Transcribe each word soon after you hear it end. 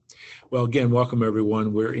Well, again, welcome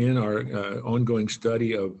everyone. We're in our ongoing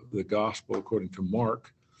study of the gospel according to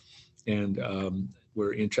Mark, and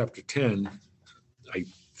we're in chapter 10. I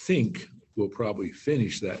think we'll probably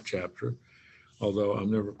finish that chapter, although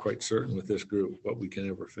I'm never quite certain with this group what we can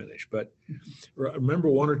ever finish. But remember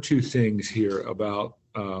one or two things here about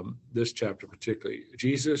this chapter particularly.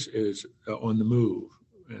 Jesus is on the move,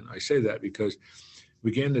 and I say that because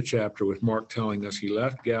we began the chapter with Mark telling us he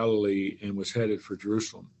left Galilee and was headed for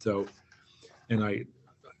Jerusalem. So, and I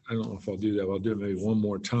don't know if I'll do that. I'll do it maybe one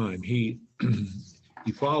more time. He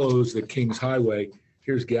follows the King's Highway.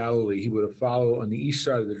 Here's Galilee. He would have followed on the east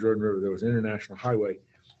side of the Jordan River. There was an international highway,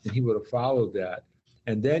 and he would have followed that.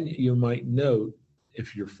 And then you might note,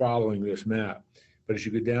 if you're following this map, but as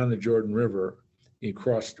you go down the Jordan River, you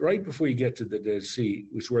cross right before you get to the Dead Sea,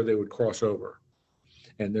 which is where they would cross over.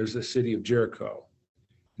 And there's the city of Jericho.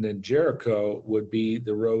 And then Jericho would be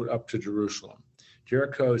the road up to Jerusalem.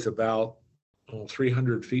 Jericho is about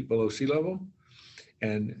 300 feet below sea level,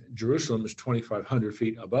 and Jerusalem is 2,500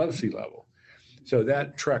 feet above sea level. So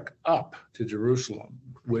that trek up to Jerusalem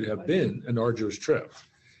would have been an arduous trip,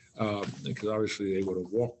 because obviously they would have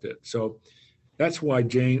walked it. So that's why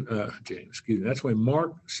that's why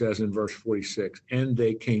Mark says in verse 46, and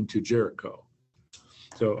they came to Jericho.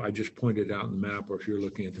 So I just pointed out in the map, or if you're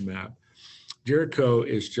looking at the map, Jericho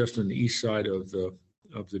is just on the east side of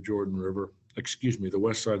the Jordan River, the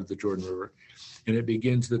west side of the Jordan River, and it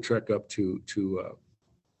begins the trek up to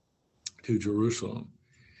Jerusalem.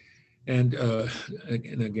 And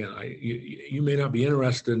again, you may not be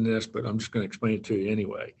interested in this, but I'm just going to explain it to you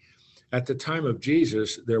anyway. At the time of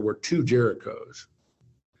Jesus, there were two Jerichos.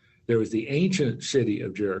 There was the ancient city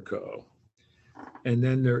of Jericho, and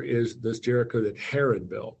then there is this Jericho that Herod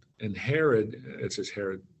built. And Herod, it says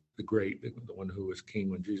Herod the Great, the one who was king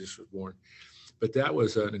when Jesus was born. But that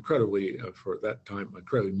was an incredibly, for that time,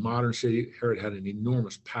 incredibly modern city. Herod had an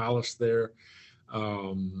enormous palace there,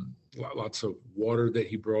 lots of water that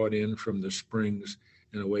he brought in from the springs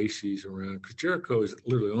and oases around, because Jericho is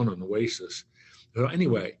literally on an oasis. So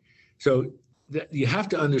anyway, so you have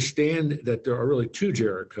to understand that there are really two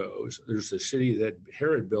Jerichos. There's the city that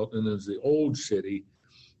Herod built, and there's the old city.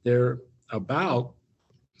 They're about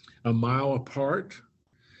a mile apart.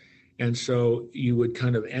 And so you would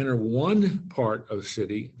kind of enter one part of the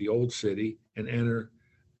city, the old city, and enter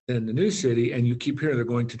then the new city, and you keep hearing they're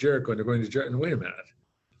going to Jericho, and they're going to Jericho, and wait a minute.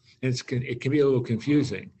 And it can be a little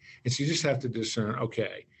confusing. And so you just have to discern,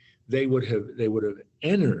 okay, they would have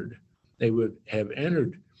entered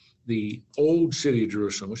the old city of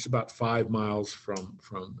Jerusalem, which is about 5 miles from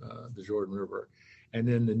the Jordan River. And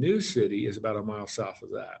then the new city is about a mile south of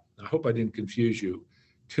that. I hope I didn't confuse you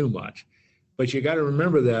too much. But you got to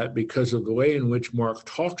remember that because of the way in which Mark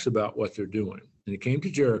talks about what they're doing. And he came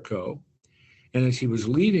to Jericho, and as he was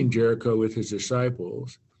leaving Jericho with his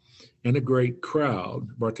disciples and a great crowd,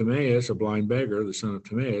 Bartimaeus, a blind beggar, the son of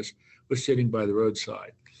Timaeus, was sitting by the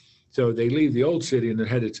roadside. So they leave the old city and they're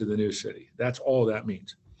headed to the new city. That's all that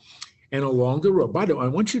means. And along the road, by the way, I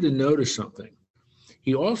want you to notice something.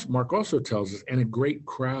 Mark also tells us, and a great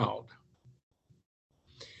crowd.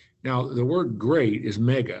 Now, the word great is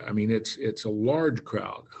mega. I mean, it's a large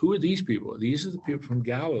crowd. Who are these people? These are the people from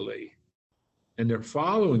Galilee, and they're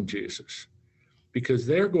following Jesus because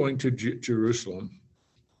they're going to Jerusalem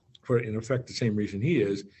for, in effect, the same reason he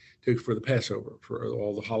is, for the Passover, for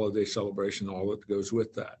all the holiday celebration, all that goes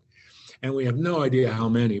with that. And we have no idea how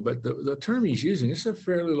many, but the term he's using is a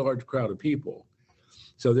fairly large crowd of people.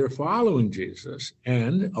 So they're following Jesus,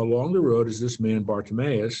 and along the road is this man,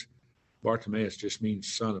 Bartimaeus. Bartimaeus just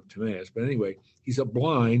means son of Timaeus. But anyway, he's a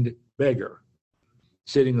blind beggar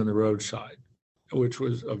sitting on the roadside, which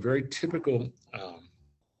was a very typical,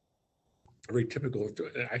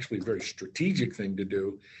 actually very strategic thing to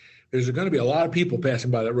do. There's going to be a lot of people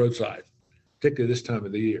passing by that roadside, particularly this time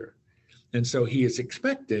of the year. And so he's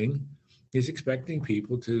expecting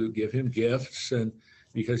people to give him gifts, and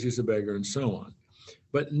because he's a beggar and so on.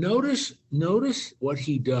 But notice what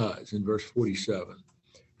he does in verse 47.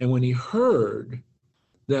 And when he heard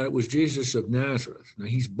that it was Jesus of Nazareth, now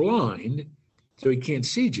he's blind, so he can't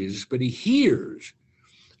see Jesus, but he hears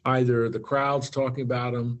either the crowds talking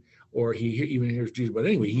about him or he even hears Jesus. But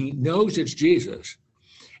anyway, he knows it's Jesus.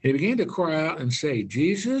 And he began to cry out and say,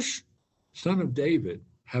 Jesus, Son of David,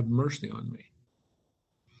 have mercy on me.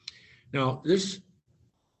 Now, this,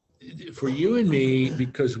 for you and me,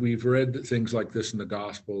 because we've read things like this in the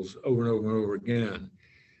Gospels over and over and over again,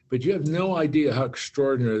 but you have no idea how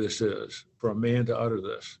extraordinary this is for a man to utter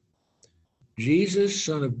this. Jesus,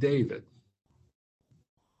 Son of David.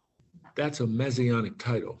 That's a messianic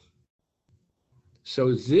title.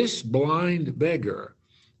 So this blind beggar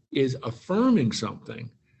is affirming something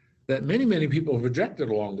that many, many people have rejected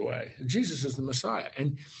along the way. Jesus is the Messiah.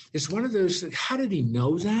 And it's one of those, how did he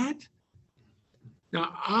know that?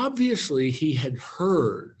 Now, obviously, he had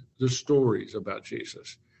heard the stories about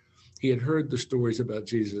Jesus. He had heard the stories about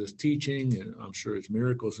Jesus' teaching, and I'm sure his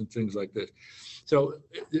miracles and things like this. So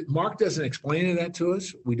Mark doesn't explain that to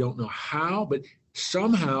us. We don't know how, but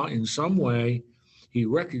somehow, in some way, he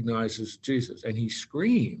recognizes Jesus, and he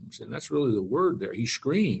screams, and that's really the word there. He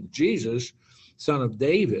screamed, Jesus, Son of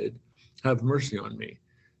David, have mercy on me.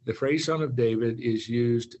 The phrase Son of David is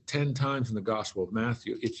used 10 times in the Gospel of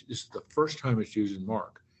Matthew. This is the first time it's used in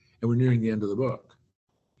Mark, and we're nearing the end of the book.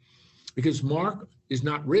 Because Mark is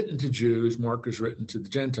not written to Jews, Mark is written to the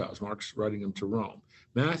Gentiles. Mark's writing them to Rome.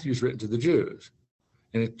 Matthew's written to the Jews,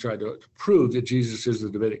 and it tried to prove that Jesus is the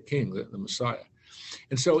Davidic king, the Messiah.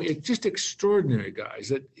 And so it's just extraordinary, guys,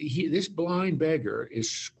 that this blind beggar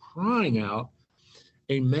is crying out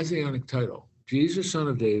a messianic title, Jesus, Son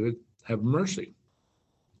of David, have mercy.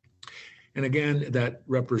 And again, that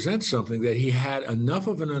represents something that he had enough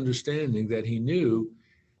of an understanding that he knew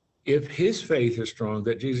if his faith is strong,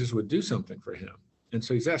 that Jesus would do something for him. And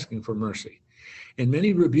so he's asking for mercy. And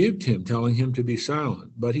many rebuked him, telling him to be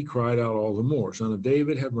silent. But he cried out all the more, Son of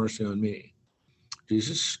David, have mercy on me.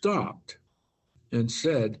 Jesus stopped and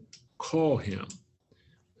said, call him.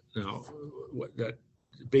 Now, what that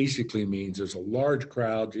basically means, there's a large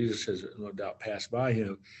crowd. Jesus has no doubt passed by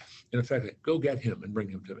him. In effect, go get him and bring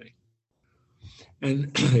him to me.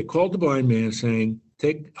 And they called the blind man, saying,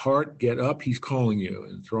 take heart, get up, he's calling you.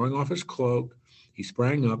 And throwing off his cloak, he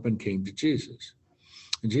sprang up and came to Jesus.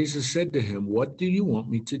 And Jesus said to him, what do you want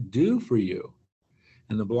me to do for you?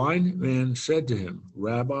 And the blind man said to him,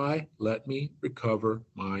 Rabbi, let me recover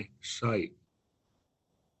my sight.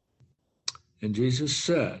 And Jesus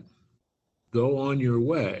said, go on your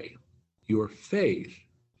way. Your faith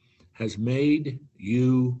has made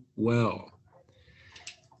you well.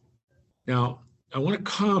 Now, I want to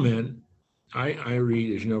comment. I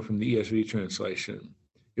read, as you know, from the ESV translation,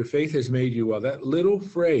 your faith has made you well. That little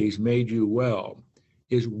phrase, made you well,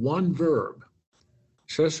 is one verb,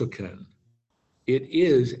 sesoken. It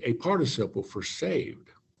is a participle for saved.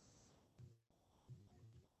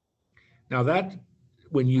 Now that,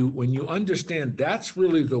 when you understand that's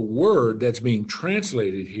really the word that's being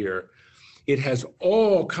translated here, it has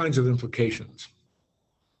all kinds of implications.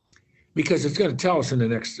 Because it's going to tell us in the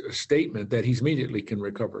next statement that he immediately can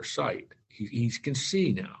recover sight. He can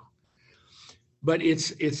see now. But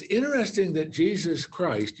it's interesting that Jesus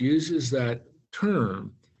Christ uses that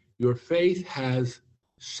term, your faith has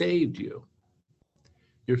saved you.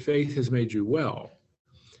 Your faith has made you well,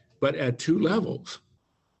 but at two levels.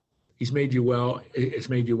 He's made you well, it's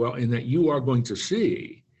made you well in that you are going to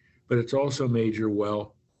see, but it's also made you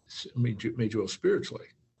well spiritually.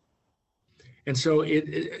 And so,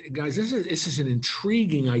 guys, this is an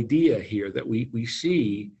intriguing idea here that we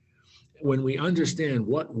see when we understand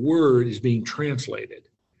what word is being translated.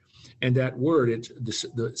 And that word,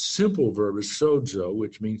 the simple verb is sozo,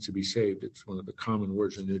 which means to be saved. It's one of the common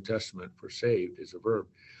words in the New Testament for saved is a verb.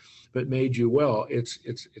 But made you well, it's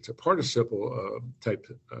a participle type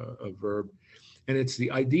of verb. And it's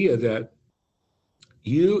the idea that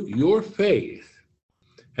your faith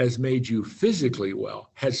has made you physically well,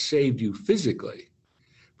 has saved you physically,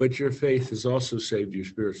 but your faith has also saved you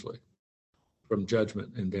spiritually from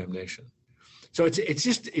judgment and damnation. So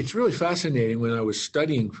it's really fascinating. When I was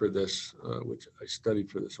studying for this, which I studied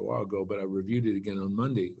for this a while ago, but I reviewed it again on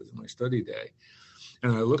Monday. It was my study day.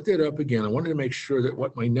 And I looked it up again. I wanted to make sure that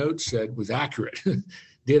what my notes said was accurate.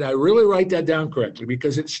 Did I really write that down correctly?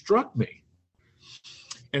 Because it struck me.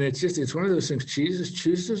 And it's one of those things. Jesus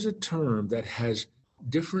chooses a term that has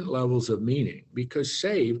different levels of meaning, because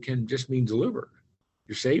saved can just mean delivered.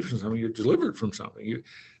 You're saved from something, you're delivered from something.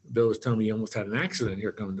 Bill was telling me he almost had an accident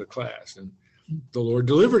here coming to class, and the Lord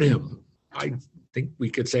delivered him. I think we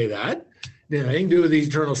could say that. Nothing to do with the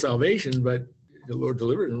eternal salvation, but the Lord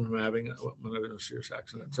delivered him from having a serious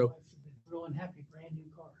accident. So, real unhappy, brand new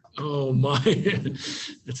car. Oh my,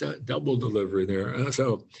 it's a double delivery there.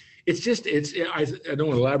 So I don't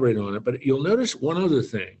want to elaborate on it, but you'll notice one other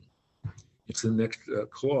thing. It's the next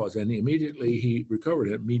clause, and immediately he recovered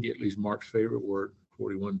it. Immediately is Mark's favorite word,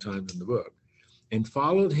 41 times in the book, and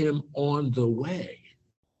followed him on the way.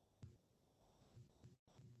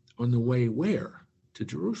 On the way where? To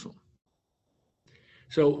Jerusalem.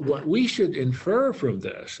 So what we should infer from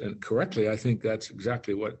this, and correctly, I think that's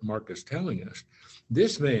exactly what Mark is telling us.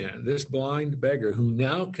 This man, this blind beggar who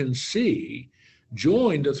now can see,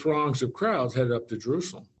 joined the throngs of crowds headed up to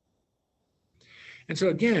Jerusalem. And so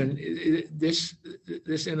again, this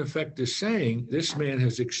in effect is saying this man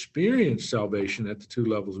has experienced salvation at the two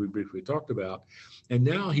levels we briefly talked about, and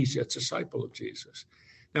now he's a disciple of Jesus.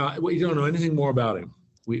 Now, we don't know anything more about him.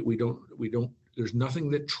 We don't, there's nothing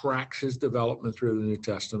that tracks his development through the New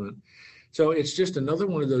Testament. So it's just another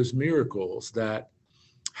one of those miracles that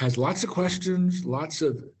has lots of questions, lots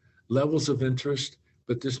of levels of interest,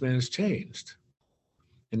 but this man has changed.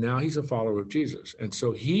 And now he's a follower of Jesus. And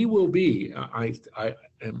so he will be, I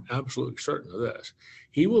am absolutely certain of this,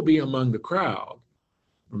 he will be among the crowd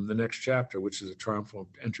from the next chapter, which is a triumphal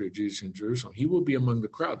entry of Jesus in Jerusalem. He will be among the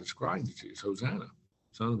crowd that's crying to Jesus, Hosanna,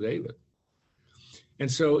 Son of David. And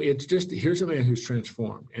so it's just, here's a man who's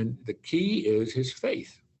transformed. And the key is his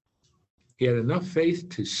faith. He had enough faith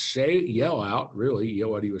to yell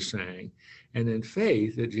what he was saying, and then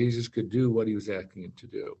faith that Jesus could do what he was asking him to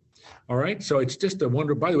do. All right, so it's just a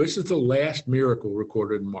wonder. By the way, this is the last miracle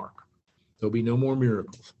recorded in Mark. There'll be no more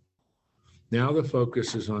miracles. Now the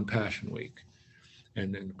focus is on Passion Week,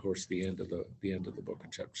 and then of course the end of the book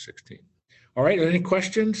in chapter 16. All right, any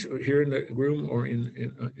questions here in the room or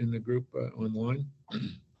in the group online?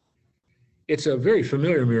 It's a very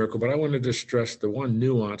familiar miracle, but I wanted to stress the one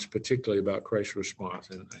nuance, particularly about Christ's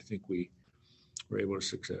response, and I think we were able to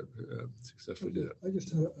successfully do that. I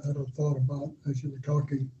just had a thought about, as you were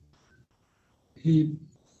talking,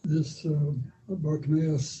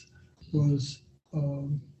 Bartimaeus was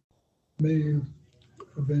may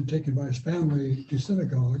have been taken by his family to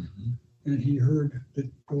synagogue, and he heard the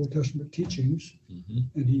Old Testament teachings,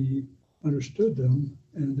 and he understood them,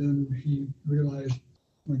 and then he realized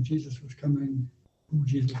when Jesus was coming, who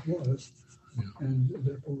Jesus was, and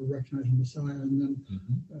therefore recognized the Messiah. And then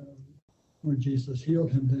when Jesus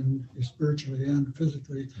healed him, then spiritually and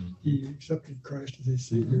physically, he accepted Christ as his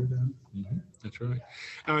Savior then. That's right.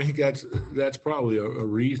 I think that's probably a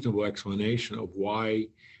reasonable explanation of why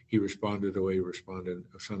he responded the way he responded,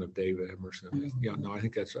 Son of David, have mercy on me. Yeah, no, I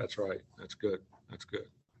think that's right. That's good. That's good.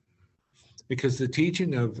 Because the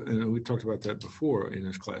teaching of, and we talked about that before in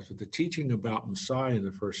this class, but the teaching about Messiah in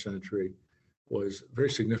the first century was very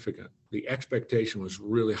significant. The expectation was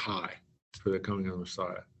really high for the coming of the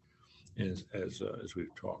Messiah, as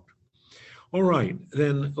we've talked. All right,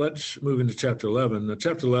 then let's move into chapter 11. Now,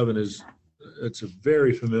 chapter 11 it's a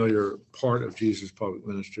very familiar part of Jesus' public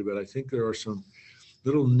ministry, but I think there are some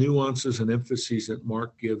little nuances and emphases that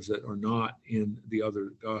Mark gives that are not in the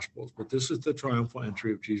other Gospels. But this is the triumphal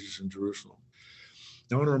entry of Jesus in Jerusalem.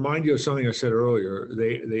 Now, I want to remind you of something I said earlier.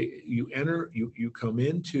 You come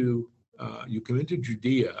into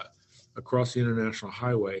Judea across the International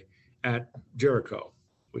Highway at Jericho,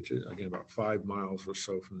 which is, again, about 5 miles or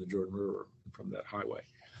so from the Jordan River, from that highway.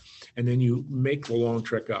 And then you make the long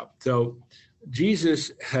trek up. So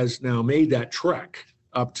Jesus has now made that trek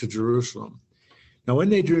up to Jerusalem. Now, when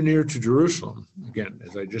they drew near to Jerusalem, again,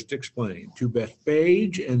 as I just explained, to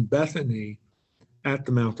Bethphage and Bethany at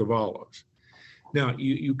the Mount of Olives. Now,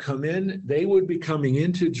 you come in, they would be coming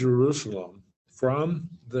into Jerusalem from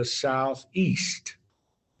the southeast.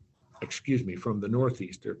 From the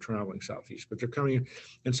northeast. They're traveling southeast, but they're coming in.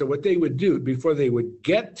 And so what they would do, before they would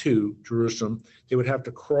get to Jerusalem, they would have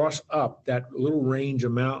to cross up that little range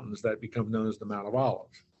of mountains that become known as the Mount of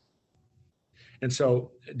Olives. And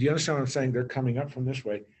so, do you understand what I'm saying? They're coming up from this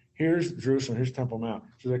way. Here's Jerusalem, here's Temple Mount.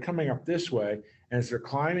 So they're coming up this way, and as they're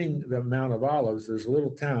climbing the Mount of Olives, there's a little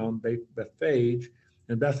town, Bethphage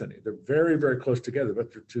and Bethany. They're very, very close together,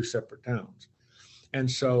 but they're two separate towns. And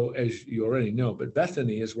so, as you already know, but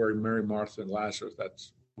Bethany is where Mary, Martha, and Lazarus,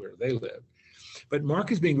 that's where they live. But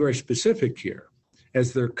Mark is being very specific here.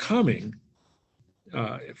 As they're coming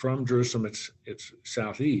from Jerusalem, it's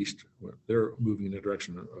southeast. They're moving in the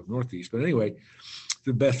direction of northeast. But anyway,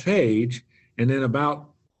 to Bethphage, and then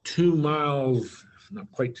about 2 miles, not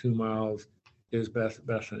quite 2 miles, is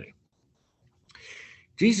Bethany.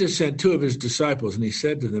 Jesus sent 2 of his disciples, and he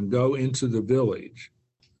said to them, "Go into the village,"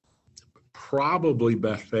 probably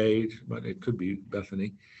Bethphage, but it could be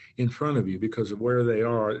Bethany, "in front of you," because of where they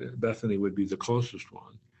are. Bethany would be the closest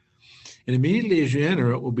one. "And immediately as you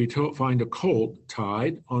enter, it will be find a colt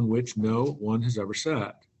tied on which no one has ever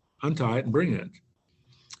sat. Untie it and bring it.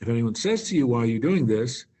 If anyone says to you, 'Why are you doing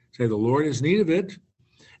this?' say, 'The Lord has need of it,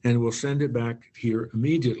 and will send it back here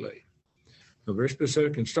immediately.'" So very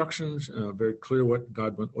specific instructions, very clear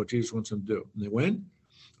what Jesus wants them to do. And they went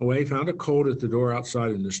away, found a colt at the door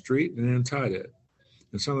outside in the street, and untied it.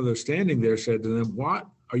 And some of those standing there said to them, "What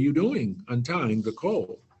are you doing, untying the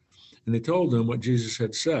colt?" And they told them what Jesus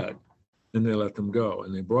had said. And they let them go.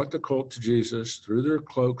 And they brought the colt to Jesus, threw their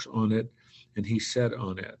cloaks on it, and he sat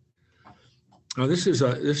on it. Now, this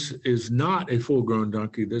is not a full-grown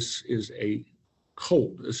donkey. This is a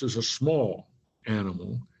colt. This is a small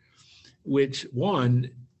animal, which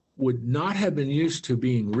one would not have been used to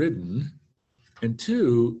being ridden, and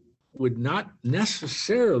two would not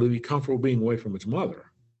necessarily be comfortable being away from its mother.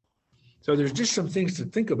 So there's just some things to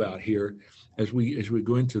think about here as we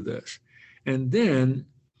go into this. And then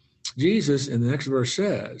Jesus in the next verse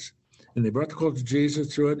says, and they brought the colt to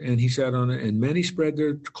Jesus, threw it, and he sat on it, and many spread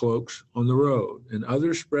their cloaks on the road, and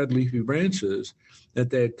others spread leafy branches that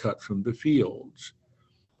they had cut from the fields.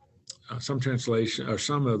 Some translation, or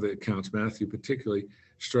some of the accounts, Matthew particularly,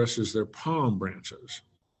 stresses their palm branches.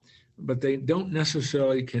 But they don't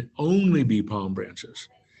necessarily can only be palm branches,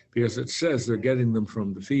 because it says they're getting them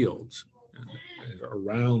from the fields. And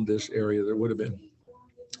around this area, there would have been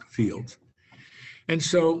fields. And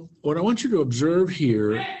so what I want you to observe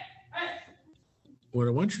here,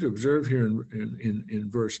 in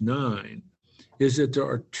verse 9 is that there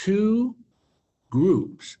are two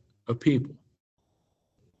groups of people.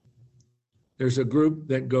 There's a group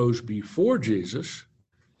that goes before Jesus,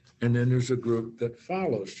 and then there's a group that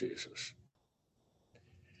follows Jesus.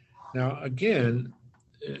 Now, again,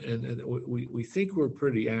 and we think we're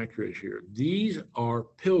pretty accurate here. These are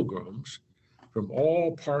pilgrims from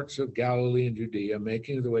all parts of Galilee and Judea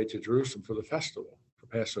making their way to Jerusalem for the festival, for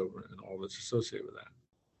Passover and all that's associated with that.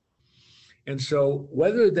 And so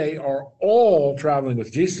whether they are all traveling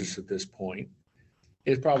with Jesus at this point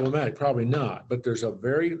is problematic, probably not, but there's a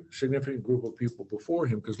very significant group of people before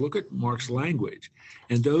him, because look at Mark's language.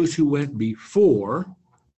 And those who went before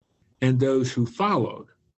and those who followed.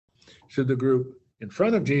 So the group in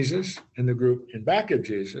front of Jesus and the group in back of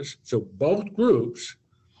Jesus, so both groups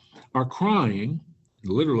are crying,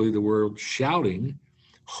 literally the word shouting,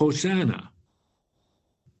 Hosanna.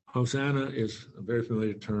 Hosanna is a very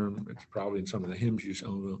familiar term. It's probably in some of the hymns you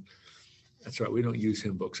own. That's right, we don't use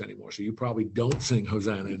hymn books anymore, so you probably don't sing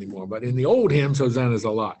Hosanna anymore. But in the old hymns, Hosanna is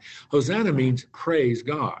a lot. Hosanna means praise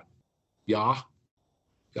God. Yah,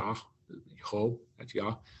 Ho, that's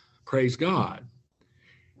Yah, praise God.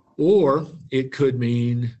 Or it could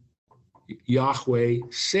mean Yahweh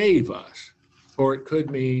save us, or it could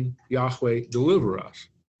mean Yahweh deliver us.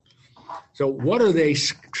 So what are they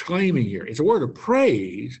claiming here? It's a word of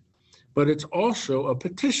praise, but it's also a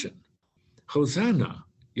petition. Hosanna,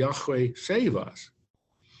 Yahweh save us.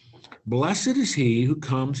 Blessed is he who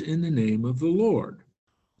comes in the name of the Lord.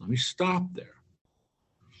 Let me stop there.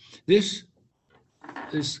 This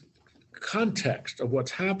context of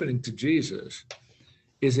what's happening to Jesus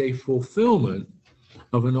is a fulfillment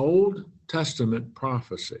of an Old Testament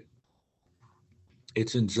prophecy.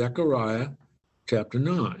 It's in Zechariah chapter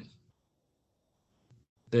 9.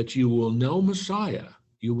 That you will know Messiah,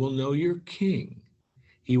 you will know your King.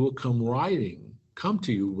 He will come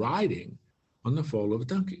to you riding on the foal of a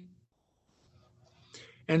donkey.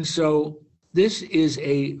 And so this is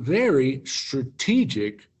a very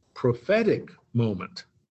strategic, prophetic moment.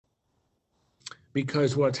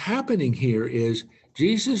 Because what's happening here is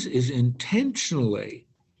Jesus is intentionally,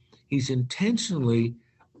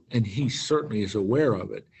 and he certainly is aware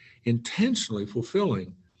of it, intentionally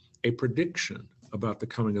fulfilling a prediction about the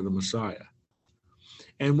coming of the Messiah.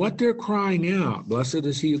 And what they're crying out, blessed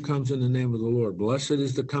is he who comes in the name of the Lord, blessed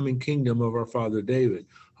is the coming kingdom of our father David,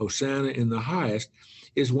 Hosanna in the highest,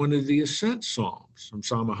 is one of the ascent psalms from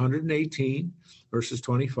Psalm 118, verses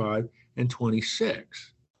 25 and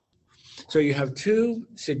 26. So you have two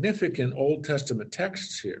significant Old Testament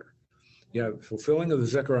texts here. You have fulfilling of the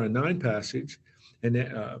Zechariah 9 passage and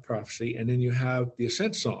prophecy, and then you have the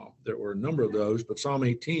ascent psalm. There were a number of those, but Psalm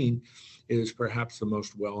 18 is perhaps the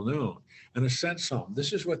most well-known. An ascent psalm.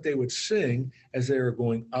 This is what they would sing as they were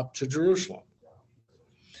going up to Jerusalem.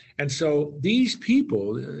 And so these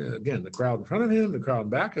people, again, the crowd in front of him, the crowd in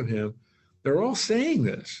back of him, they're all saying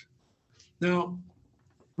this. Now,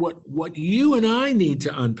 what you and I need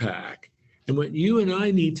to unpack and what you and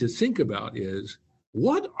I need to think about is,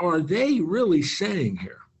 what are they really saying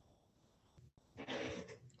here?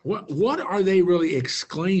 What are they really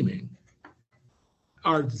exclaiming?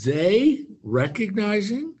 Are they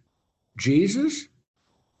recognizing Jesus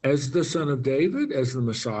as the Son of David, as the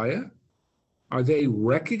Messiah? Are they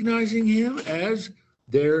recognizing him as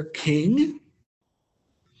their king?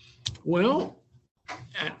 Well,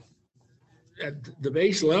 at the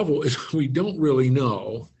base level, we don't really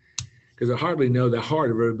know, because I hardly know the heart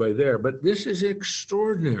of everybody there. But this is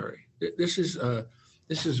extraordinary. This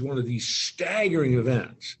is one of these staggering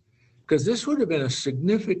events, because this would have been a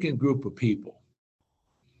significant group of people.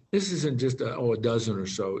 This isn't just a dozen or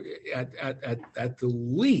so. At the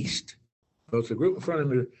least, both the group in front of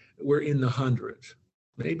me were in the hundreds,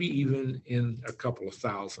 maybe even in a couple of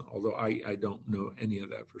thousand, although I don't know any of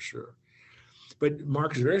that for sure. But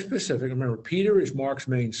Mark is very specific. Remember, Peter is Mark's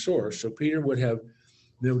main source, so Peter would have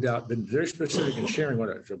no doubt been very specific in sharing what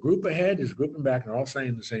it's a group ahead, is a group in back, and they're all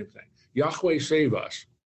saying the same thing. Yahweh save us.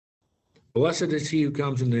 Blessed is he who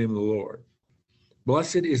comes in the name of the Lord.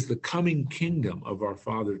 Blessed is the coming kingdom of our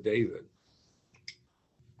father David.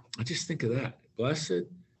 I just think of that. Blessed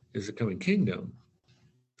is the coming kingdom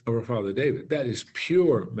of our father David. That is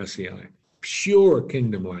pure messianic, pure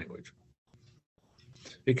kingdom language.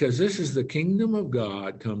 Because this is the kingdom of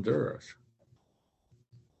God come to earth.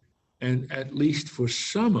 And at least for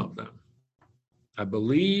some of them, I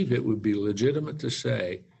believe it would be legitimate to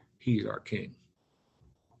say he's our king.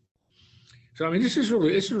 So, I mean, this is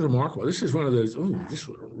remarkable. This is one of those, this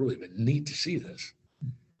would have really been neat to see this.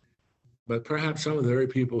 But perhaps some of the very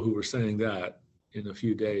people who were saying that in a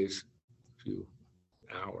few days, a few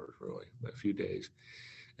hours really, but a few days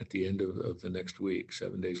at the end of the next week,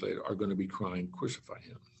 7 days later, are going to be crying, crucify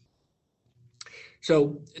him.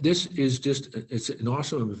 So this is just, it's an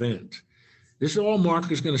awesome event. This is all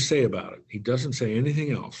Mark is going to say about it. He doesn't say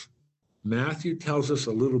anything else. Matthew tells us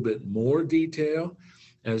a little bit more detail,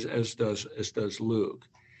 as does Luke.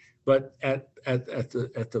 But at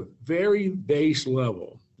the very base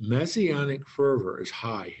level, messianic fervor is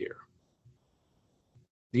high here.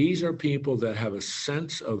 These are people that have a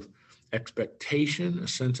sense of expectation, a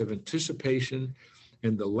sense of anticipation,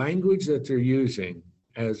 and the language that they're using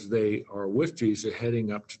as they are with Jesus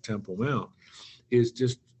heading up to Temple Mount is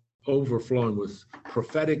just overflowing with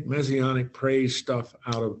prophetic messianic praise stuff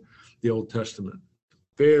out of the Old Testament.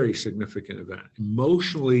 Very significant event,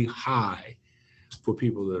 emotionally high for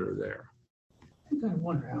people that are there. I kind of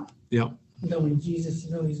wonder how, Yeah. knowing Jesus,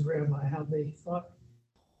 he's rabbi, how they thought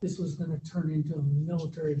this was going to turn into a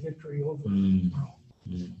military victory over Rome.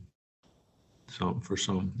 For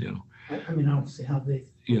some, yeah. I mean, I don't see how they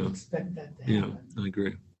expect that to happen. Yeah, I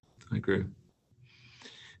agree.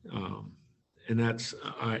 And that's,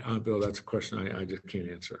 Bill, that's a question I just can't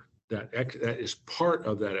answer. That is part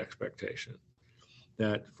of that expectation.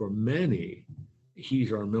 That for many,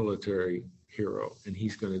 he's our military hero, and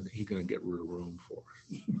he's gonna get rid of Rome for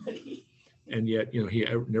us. And yet, he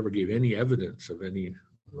never gave any evidence of any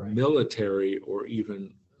military or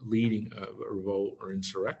even leading a revolt or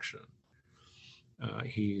insurrection.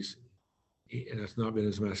 And that's not been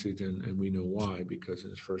his message, and we know why, because in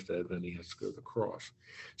his first advent he has to go to the cross.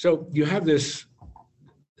 So you have this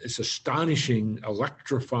astonishing,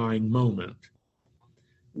 electrifying moment.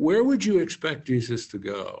 Where would you expect Jesus to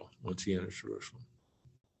go once he enters Jerusalem?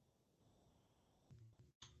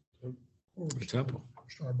 The temple.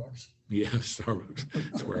 Starbucks. Yeah, Starbucks.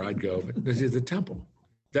 That's where I'd go. But this is the temple.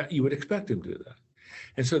 That you would expect him to do that.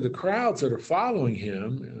 And so the crowds that are following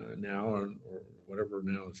him now, or whatever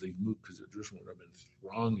now as they move, because Jerusalem would have been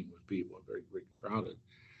thronging with people, very, very crowded.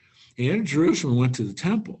 He entered Jerusalem and went to the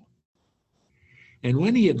temple. And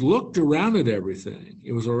when he had looked around at everything,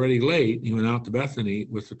 it was already late. He went out to Bethany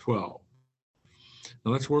with the 12.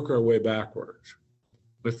 Now let's work our way backwards.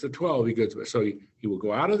 With the 12, he goes. So he will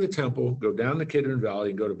go out of the temple, go down the Kidron Valley,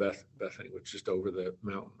 and go to Bethany, which is just over the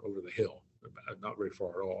mountain, over the hill, not very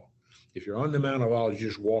far at all. If you're on the Mount of Olives, you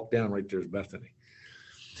just walk down right there's Bethany.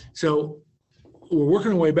 So we're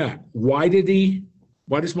working our way back. Why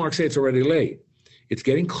does Mark say it's already late? It's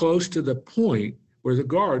getting close to the point where the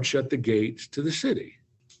guards shut the gates to the city.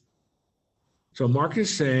 So Mark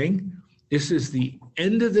is saying this is the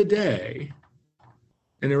end of the day,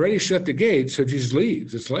 and they already shut the gates, so Jesus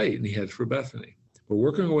leaves. It's late, and he heads for Bethany. We're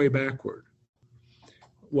working our way backward.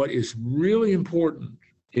 What is really important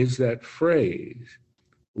is that phrase,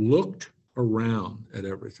 looked around at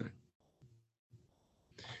everything.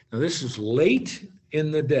 Now, this is late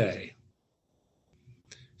in the day.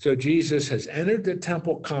 So Jesus has entered the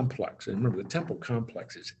temple complex. And remember, the temple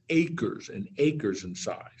complex is acres and acres in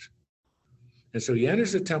size. And so he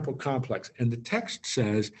enters the temple complex, and the text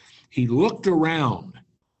says he looked around.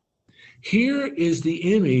 Here is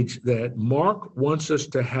the image that Mark wants us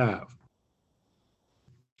to have.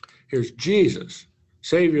 Here's Jesus,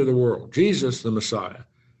 Savior of the world, Jesus the Messiah,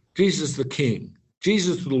 Jesus the King,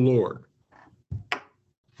 Jesus the Lord,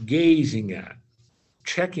 gazing at,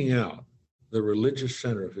 checking out the religious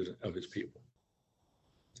center of his people.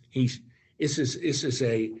 It's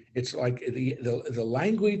like the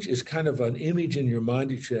language is kind of an image in your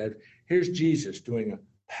mind. You should have, here's Jesus doing a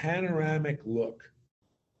panoramic look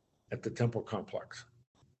at the temple complex.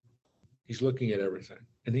 He's looking at everything,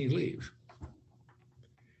 and he leaves.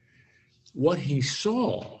 What he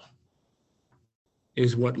saw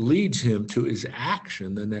is what leads him to his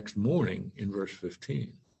action the next morning in verse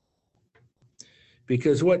 15.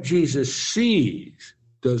 Because what Jesus sees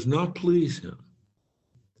does not please him.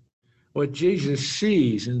 What Jesus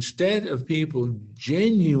sees, instead of people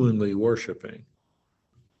genuinely worshiping,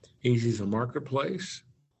 he sees a marketplace.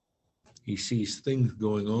 He sees things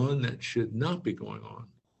going on that should not be going on.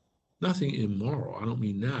 Nothing immoral, I don't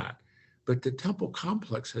mean that. But the temple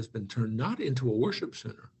complex has been turned not into a worship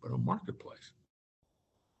center, but a marketplace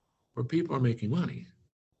where people are making money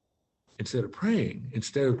instead of praying,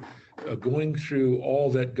 instead of going through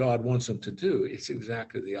all that God wants them to do. It's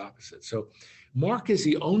exactly the opposite. So Mark is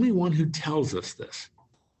the only one who tells us this.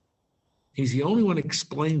 He's the only one who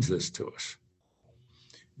explains this to us.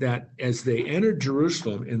 That as they entered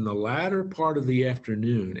Jerusalem in the latter part of the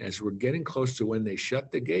afternoon, as we're getting close to when they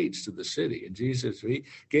shut the gates to the city, and Jesus,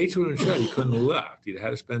 gates were shut, he couldn't have left. He'd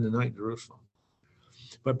had to spend the night in Jerusalem.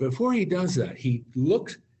 But before he does that, he's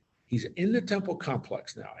in the temple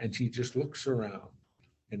complex now, and he just looks around,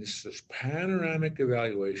 and it's this panoramic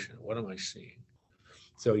evaluation. What am I seeing?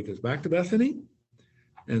 So he goes back to Bethany,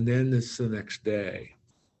 and then it's the next day.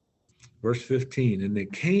 Verse 15, and they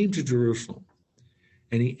came to Jerusalem.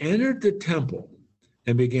 And he entered the temple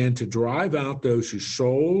and began to drive out those who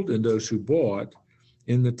sold and those who bought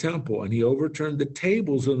in the temple. And he overturned the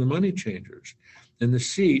tables of the money changers and the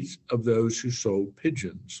seats of those who sold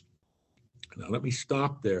pigeons. Now, let me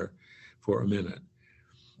stop there for a minute.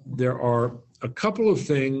 There are a couple of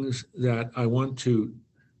things that I want to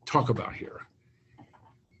talk about here.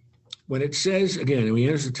 When it says, again, and he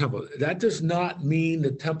enters the temple, that does not mean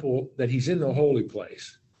the temple, that he's in the holy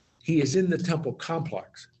place. He is in the temple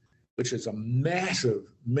complex, which is a massive,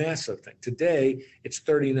 massive thing. Today, it's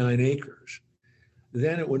 39 acres.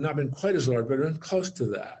 Then it would not have been quite as large, but it was close to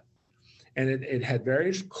that. And it had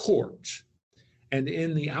various courts. And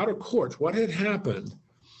in the outer courts, what had happened,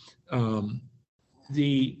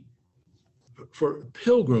 for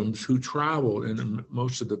pilgrims who traveled, and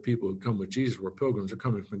most of the people who come with Jesus were pilgrims, are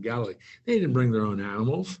coming from Galilee, they didn't bring their own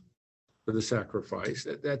animals for the sacrifice.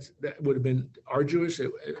 That would have been arduous.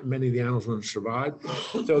 Many of the animals wouldn't have survived.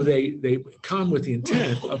 So they come with the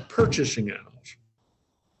intent of purchasing animals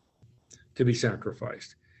to be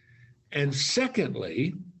sacrificed. And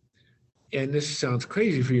secondly, and this sounds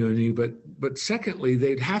crazy for you and me, but secondly,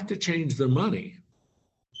 they'd have to change the money,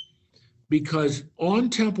 because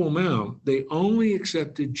on Temple Mount, they only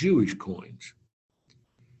accepted Jewish coins.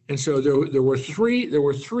 And so there were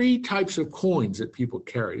three types of coins that people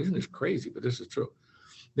carried. Isn't this crazy? But this is true.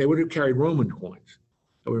 They would have carried Roman coins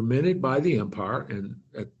that were minted by the empire, and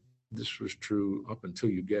this was true up until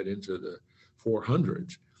you get into the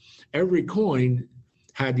 400s. Every coin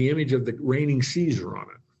had the image of the reigning Caesar on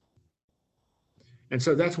it. And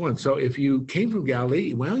so that's one. So if you came from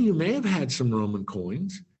Galilee, well, you may have had some Roman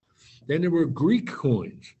coins. Then there were Greek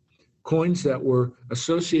coins that were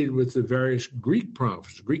associated with the various Greek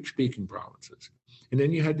provinces, Greek-speaking provinces. And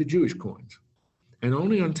then you had the Jewish coins. And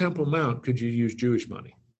only on Temple Mount could you use Jewish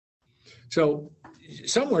money. So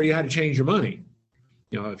somewhere you had to change your money.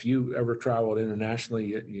 You know, if you ever traveled internationally,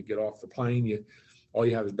 you get off the plane, all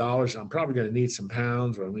you have is dollars. I'm probably going to need some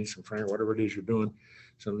pounds, or I'll need some francs, whatever it is you're doing,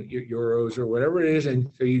 some euros or whatever it is.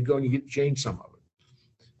 And so you go and you change some of it.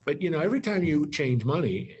 But, you know, every time you change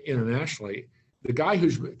money internationally, the guy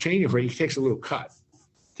who's changing for it, he takes a little cut,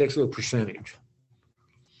 takes a little percentage.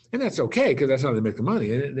 And that's okay, because that's how they make the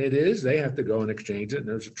money. And it is, they have to go and exchange it, and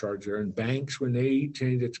there's a charge there. And banks, when they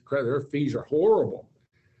change its credit, their fees are horrible.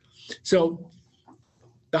 So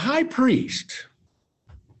the high priest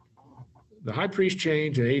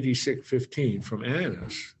changed in AD 615 from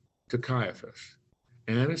Annas to Caiaphas.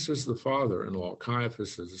 Annas is the father-in-law,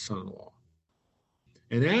 Caiaphas is the son-in-law.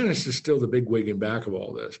 And Annas is still the big wig in back of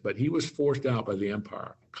all this, but he was forced out by the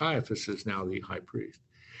empire. Caiaphas is now the high priest.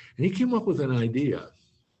 And he came up with an idea.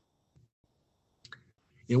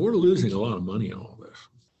 You know, we're losing a lot of money on all this.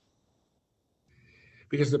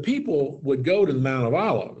 Because the people would go to the Mount of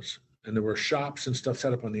Olives, and there were shops and stuff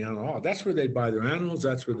set up on the Mount of Olives. That's where they'd buy their animals.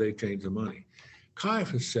 That's where they change the money.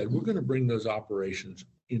 Caiaphas said, we're going to bring those operations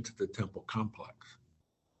into the temple complex.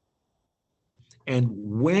 And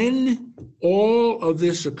when all of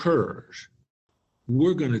this occurs,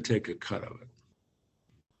 we're going to take a cut of it.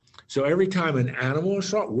 So every time an animal is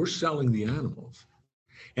sold, we're selling the animals.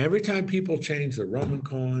 Every time people change the Roman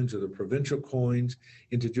coins or the provincial coins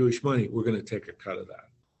into Jewish money, we're going to take a cut of that.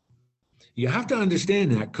 You have to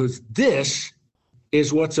understand that, because this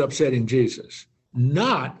is what's upsetting Jesus.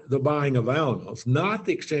 Not the buying of animals, not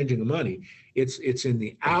the exchanging of money. It's in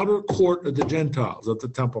the outer court of the Gentiles of the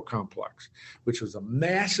temple complex, which was a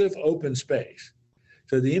massive open space.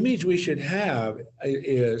 So the image we should have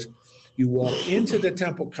is you walk into the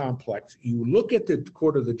temple complex, you look at the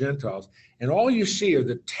court of the Gentiles, and all you see are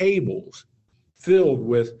the tables filled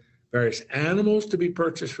with various animals to be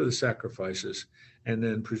purchased for the sacrifices, and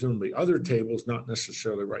then presumably other tables, not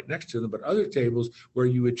necessarily right next to them, but other tables where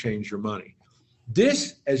you would change your money.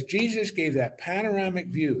 This, as Jesus gave that panoramic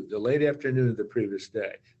view the late afternoon of the previous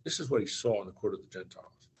day, this is what he saw in the court of the Gentiles.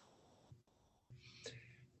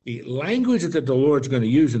 The language that the Lord's going to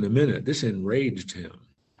use in a minute, this enraged him.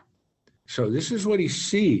 So this is what he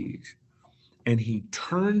sees, and he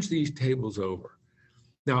turns these tables over.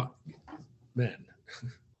 Now, man,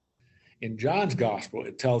 in John's gospel,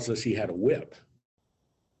 it tells us he had a whip.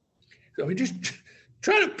 So we just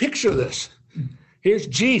try to picture this. Here's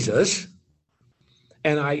Jesus,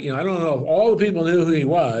 and I don't know if all the people knew who he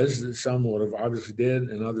was. Some would have obviously did,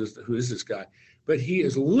 and others, who is this guy? But he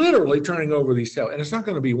is literally turning over these tables, and it's not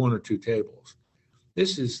going to be one or two tables.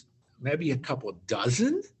 This is maybe a couple of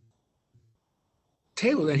dozen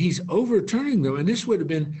tables, and he's overturning them. And this would have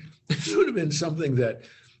been something that,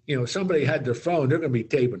 somebody had their phone. They're going to be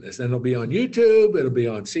taping this. Then it'll be on YouTube. It'll be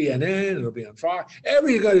on CNN. It'll be on Fox.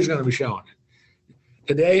 Everybody's going to be showing it.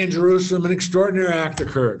 Today in Jerusalem, an extraordinary act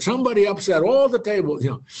occurred. Somebody upset all the tables,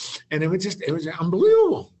 and it was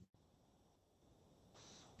unbelievable.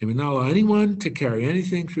 He would not allow anyone to carry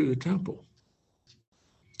anything through the temple.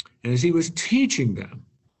 And as he was teaching them,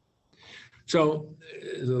 so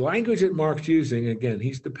the language that Mark's using, again,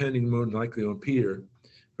 he's depending more than likely on Peter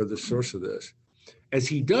for the source of this. As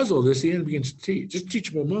he does all this, he then begins to teach. Just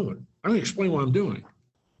teachable moment. I'm going to explain what I'm doing.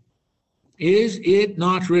 Is it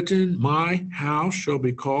not written, my house shall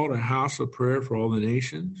be called a house of prayer for all the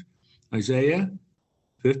nations? Isaiah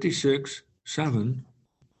 56:7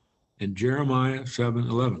 and Jeremiah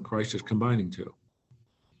 7:11. Christ is combining two.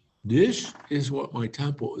 This is what my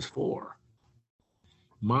temple is for.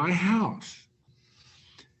 My house.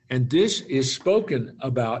 And this is spoken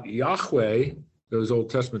about Yahweh, those Old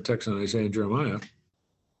Testament texts in Isaiah and Jeremiah.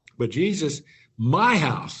 But Jesus, my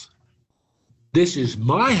house. This is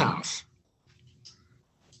my house.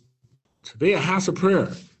 To be a house of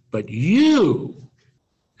prayer. But you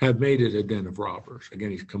have made it a den of robbers.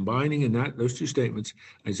 Again, he's combining in those two statements,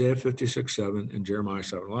 Isaiah 56:7 and Jeremiah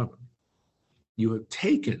 7:11. You have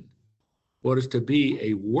taken what is to be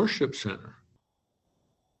a worship center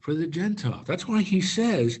for the Gentiles. That's why he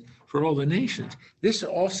says, for all the nations. This is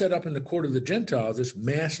all set up in the court of the Gentiles, this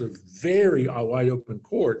massive, very wide open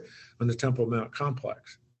court on the Temple Mount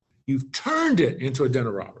complex. You've turned it into a den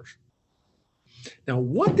of robbers. Now,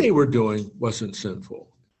 what they were doing wasn't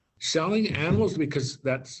sinful. Selling animals, because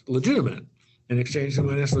that's legitimate, and exchanging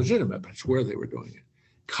them that's legitimate, but it's where they were doing it.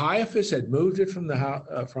 Caiaphas had moved it from the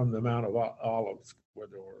Mount of Olives, where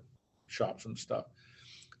there were shops and stuff,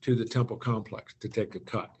 to the temple complex to take a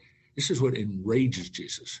cut. This is what enrages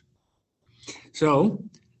Jesus. So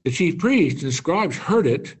the chief priests and the scribes heard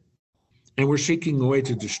it and were seeking a way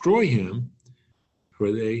to destroy him,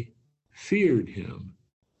 for they feared him,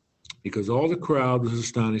 because all the crowd was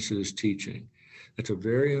astonished at his teaching. That's a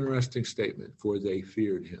very interesting statement, for they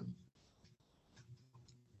feared him.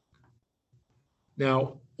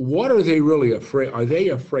 Now, what are they really afraid? Are they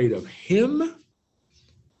afraid of him?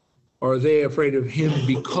 Or are they afraid of him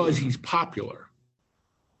because he's popular?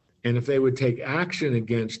 And if they would take action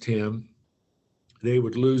against him, they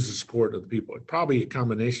would lose the support of the people. Probably a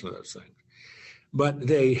combination of those things. But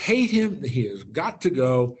they hate him. He has got to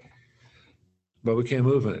go, but we can't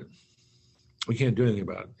move on it. We can't do anything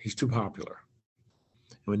about it. He's too popular.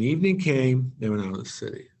 And when evening came, they went out of the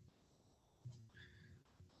city.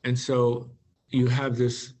 And so you have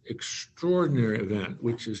this extraordinary event,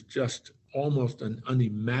 which is just almost an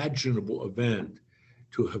unimaginable event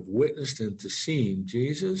to have witnessed and to seen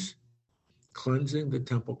Jesus cleansing the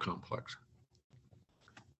temple complex,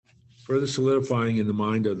 further solidifying in the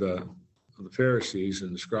mind of the Pharisees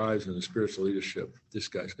and the scribes and the spiritual leadership, this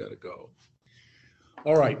guy's got to go.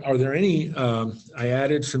 All right, are there any, I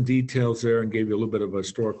added some details there and gave you a little bit of a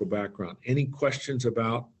historical background. Any questions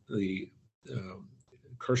about the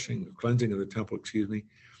cleansing of the temple,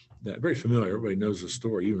 that very familiar, everybody knows the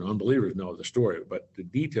story, even unbelievers know the story, but the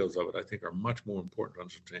details of it, I think, are much more important to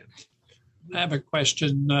understand. I have a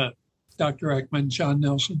question, Dr. Ekman, John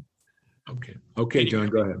Nelson. Okay, John,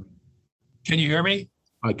 go ahead. Can you hear me?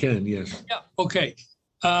 I can, yes. Yeah, okay.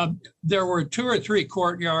 There were 2 or 3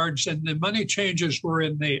 courtyards, and the money changers were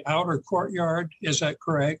in the outer courtyard. Is that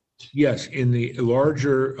correct? Yes, in the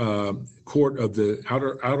larger court of the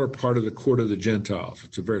outer part of the court of the Gentiles.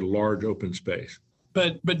 It's a very large open space.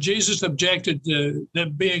 But Jesus objected to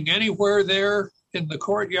them being anywhere there in the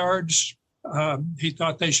courtyards. He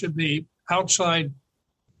thought they should be outside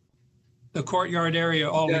the courtyard area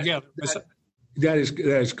altogether. That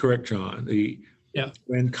is correct, John. Yeah.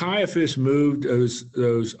 When Caiaphas moved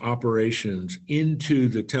those operations into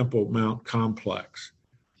the Temple Mount complex,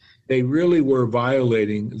 they really were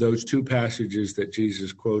violating those two passages that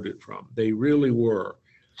Jesus quoted from. They really were.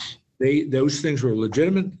 Those things were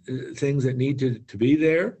legitimate things that needed to be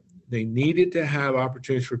there. They needed to have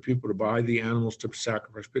opportunities for people to buy the animals to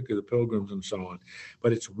sacrifice, particularly the pilgrims and so on.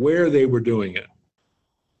 But it's where they were doing it.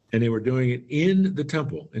 And they were doing it in the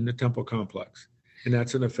temple complex. And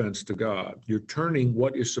that's an offense to God. You're turning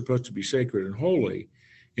what is supposed to be sacred and holy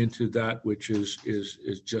into that which is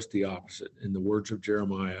just the opposite. In the words of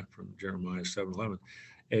Jeremiah, from Jeremiah 7:11,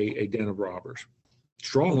 a den of robbers.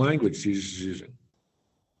 Strong language Jesus is using.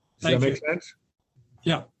 Does Thank that you. make sense?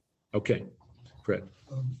 Yeah. Okay. Fred.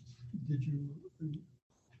 Did you,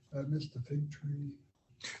 I missed the fig tree.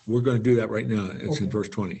 We're going to do that right now. It's in Okay. verse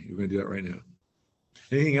 20. You're going to do that right now.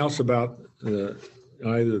 Anything else about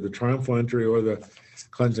either the triumphal entry or the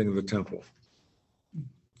cleansing of the temple?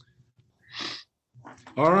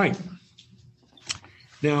 All right.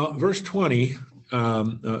 Now, verse 20,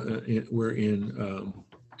 we're in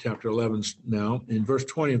chapter 11 now. In verse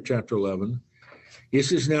 20 of chapter 11,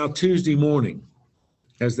 this is now Tuesday morning.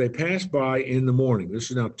 As they passed by in the morning,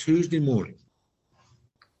 this is now Tuesday morning,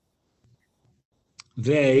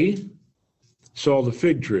 they saw the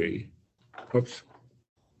fig tree. Whoops.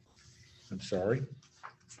 I'm sorry.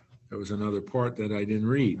 There was another part that I didn't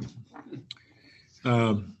read.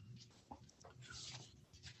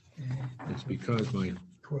 It's because my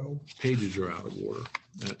 12. pages are out of order.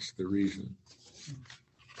 That's the reason.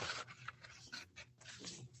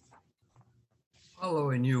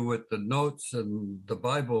 Following you with the notes and the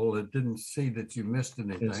Bible, it didn't see that you missed As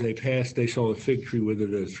anything. they passed, they saw the fig tree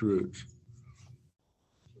withered its roots.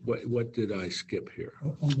 What did I skip here?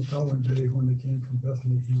 On the following day, when they came from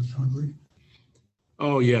Bethany, he was hungry.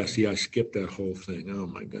 Oh, yes. Yeah, I skipped that whole thing. Oh,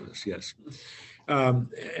 my goodness. Yes.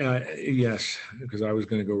 Yes, because I was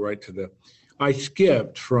going to go right to I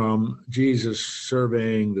skipped from Jesus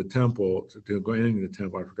surveying the temple to going into the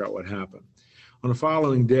temple. I forgot what happened. On the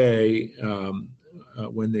following day,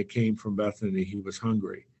 when they came from Bethany, he was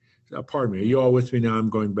hungry. Pardon me. Are you all with me now? I'm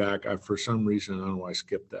going back. For some reason, I don't know why I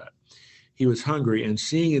skipped that. He was hungry, and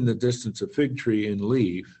seeing in the distance a fig tree in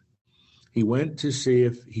leaf, he went to see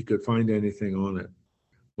if he could find anything on it.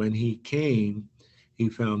 When he came, he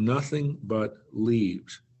found nothing but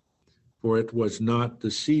leaves, for it was not the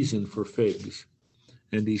season for figs.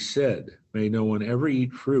 And he said, "May no one ever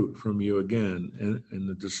eat fruit from you again." And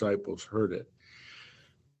the disciples heard it.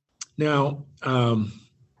 Now,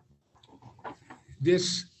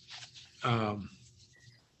 this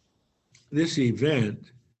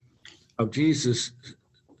event of Jesus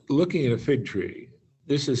looking at a fig tree,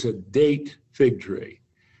 this is a date fig tree.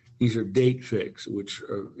 These are date figs, which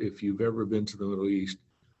are, if you've ever been to the Middle East,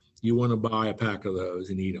 you want to buy a pack of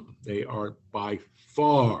those and eat them. They are by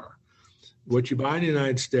far, what you buy in the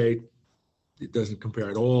United States, it doesn't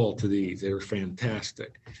compare at all to these. They're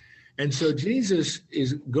fantastic. And so Jesus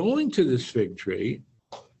is going to this fig tree.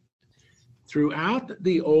 Throughout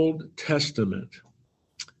the Old Testament,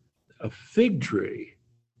 a fig tree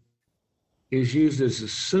is used as a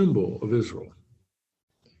symbol of Israel.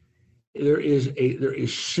 There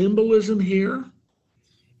is symbolism here,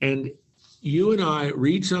 and you and I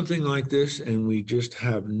read something like this and we just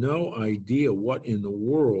have no idea what in the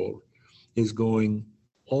world is going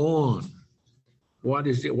on. What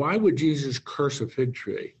is it? Why would Jesus curse a fig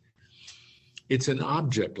tree? It's an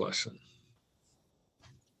object lesson.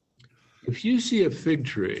 If you see a fig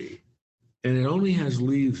tree and it only has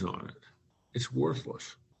leaves on it, it's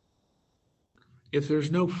worthless. If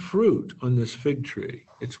there's no fruit on this fig tree,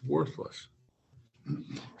 it's worthless.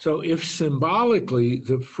 So if symbolically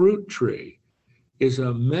the fruit tree is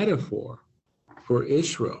a metaphor for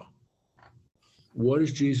Israel, what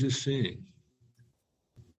is Jesus seeing?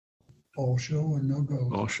 All show and no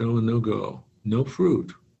go. All show and no go, no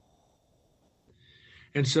fruit.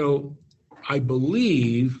 And so I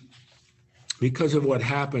believe, because of what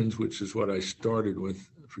happens, which is what I started with,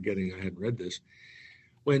 forgetting I hadn't read this,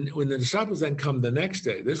 when the disciples then come the next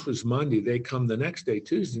day, this was Monday, they come the next day,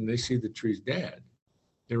 Tuesday, and they see the tree's dead.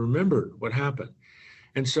 They remembered what happened.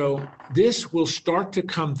 And so this will start to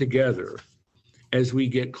come together as we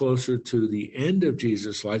get closer to the end of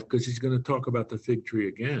Jesus' life, because he's going to talk about the fig tree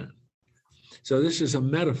again. So this is a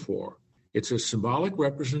metaphor. It's a symbolic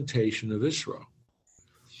representation of Israel.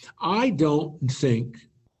 I don't think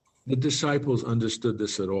the disciples understood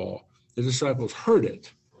this at all. The disciples heard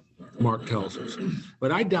it, Mark tells us.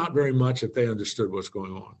 But I doubt very much if they understood what's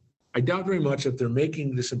going on. I doubt very much if they're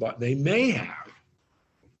making this about, they may have,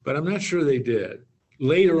 but I'm not sure they did.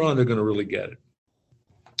 Later on, they're going to really get it.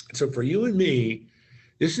 So for you and me,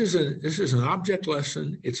 this is an object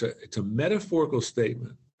lesson. It's a metaphorical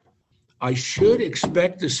statement. I should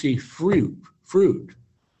expect to see fruit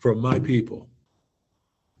from my people.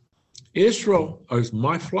 Israel is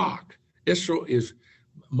my flock. Israel is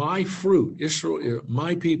my fruit. Israel is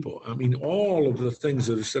my people. I mean, all of the things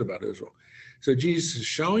that are said about Israel. So Jesus is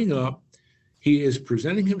showing up. He is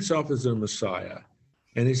presenting himself as the Messiah.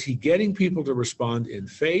 And is he getting people to respond in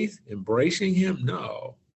faith, embracing him?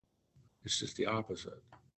 No, it's just the opposite.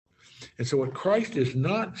 And so what Christ is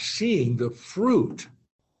not seeing the fruit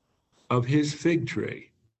of his fig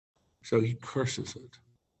tree, so he curses it.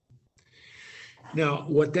 Now,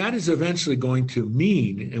 what that is eventually going to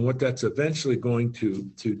mean, and what that's eventually going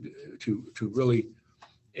to really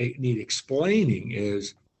need explaining,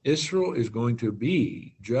 is Israel is going to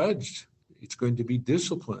be judged. It's going to be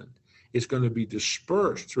disciplined. It's going to be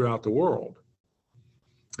dispersed throughout the world.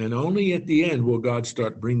 And only at the end will God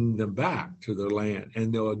start bringing them back to their land,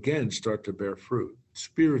 and they'll again start to bear fruit,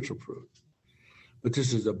 spiritual fruit. But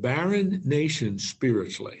this is a barren nation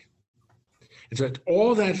spiritually. And so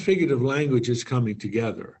all that figurative language is coming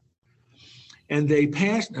together. And they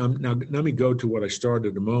passed, now let me go to what I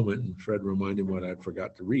started a moment, and Fred reminded me what I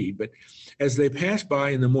forgot to read. But as they passed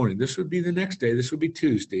by in the morning, this would be the next day, this would be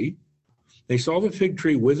Tuesday, they saw the fig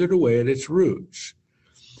tree withered away at its roots.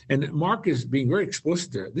 And Mark is being very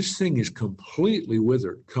explicit there. This thing is completely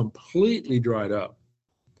withered, completely dried up.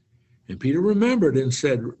 And Peter remembered and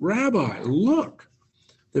said, Rabbi, look,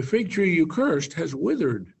 the fig tree you cursed has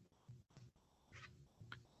withered.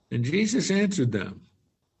 And Jesus answered them.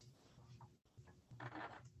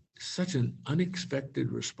 Such an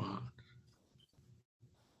unexpected response.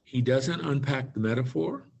 He doesn't unpack the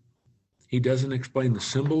metaphor. He doesn't explain the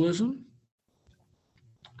symbolism.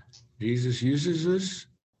 Jesus uses this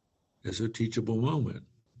as a teachable moment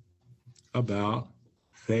about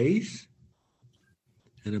faith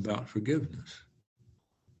and about forgiveness.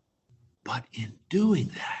 But in doing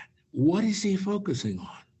that, what is he focusing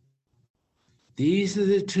on? These are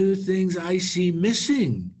the two things I see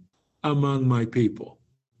missing among my people.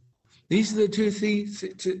 These are the two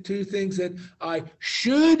things that I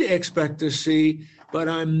should expect to see, but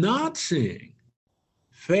I'm not seeing.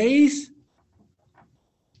 Faith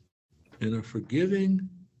and a forgiving,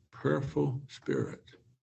 prayerful spirit.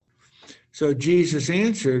 So Jesus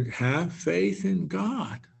answered, have faith in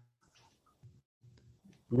God.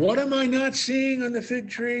 What am I not seeing on the fig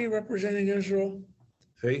tree representing Israel?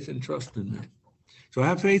 Faith and trust in me. So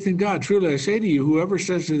have faith in God. Truly, I say to you, whoever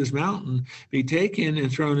says to this mountain, be taken and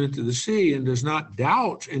thrown into the sea, and does not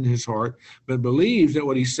doubt in his heart, but believes that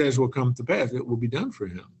what he says will come to pass, it will be done for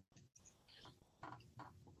him.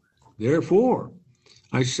 Therefore,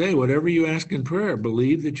 I say, whatever you ask in prayer,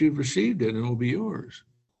 believe that you've received it and it will be yours.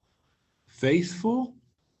 Faithful,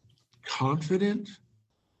 confident,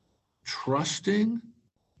 trusting,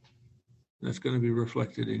 that's going to be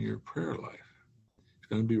reflected in your prayer life. It's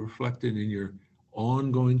going to be reflected in your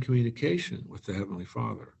ongoing communication with the Heavenly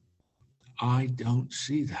Father. I don't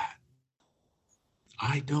see that.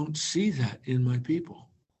 I don't see that in my people.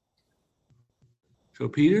 So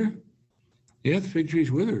Peter, yeah, the fig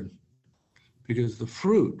tree's withered because the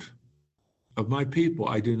fruit of my people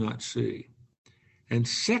I do not see. And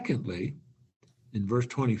secondly, in verse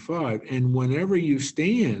 25, and whenever you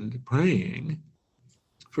stand praying,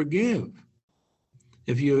 forgive.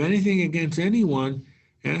 If you have anything against anyone,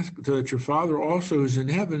 ask that your Father also who is in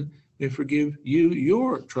heaven may forgive you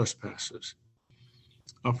your trespasses.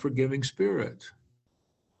 A forgiving spirit.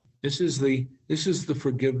 This is the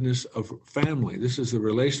forgiveness of family. This is the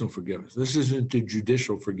relational forgiveness. This isn't the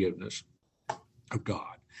judicial forgiveness of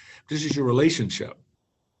God. This is your relationship.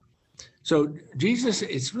 So Jesus,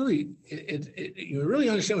 it's really, you really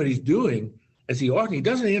understand what he's doing as he often, he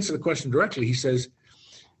doesn't answer the question directly. He says,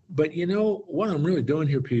 but you know, what I'm really doing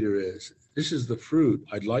here, Peter, is this is the fruit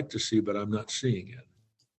I'd like to see, but I'm not seeing it.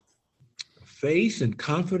 Faith and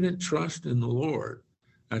confident trust in the Lord,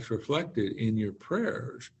 that's reflected in your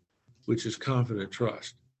prayers, which is confident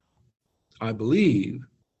trust. I believe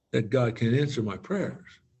that God can answer my prayers.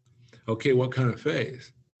 Okay, what kind of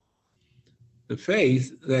faith? The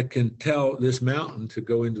faith that can tell this mountain to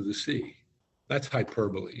go into the sea. That's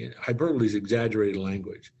hyperbole. Hyperbole is exaggerated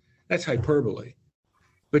language. That's hyperbole.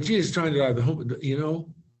 But Jesus is trying to drive the home, you know,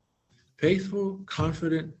 faithful,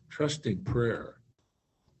 confident, trusting prayer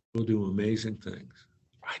will do amazing things.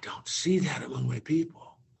 I don't see that among my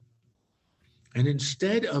people. And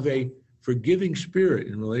instead of a forgiving spirit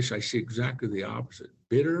in relation, I see exactly the opposite.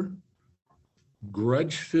 Bitter,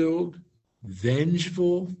 grudge-filled,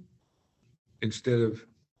 vengeful, instead of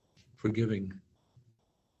forgiving,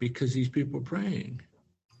 because these people are praying.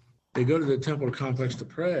 they go to the temple complex to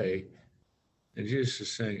pray, and Jesus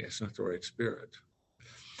is saying it's not the right spirit.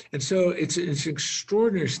 And so it's an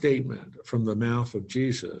extraordinary statement from the mouth of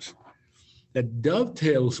Jesus that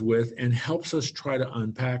dovetails with and helps us try to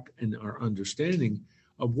unpack in our understanding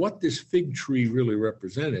of what this fig tree really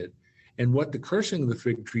represented and what the cursing of the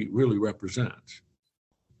fig tree really represents.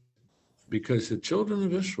 Because the children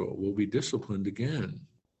of Israel will be disciplined again,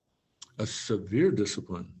 a severe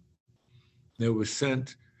discipline. They were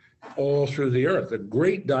sent all through the earth, a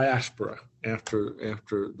great diaspora after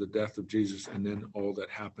the death of Jesus, and then all that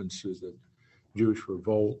happens through the Jewish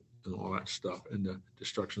revolt and all that stuff, and the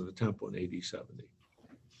destruction of the temple in AD 70.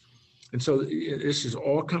 And so this is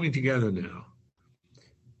all coming together now.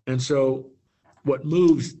 And so what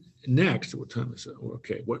moves next, what time is it?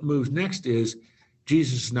 Okay, what moves next is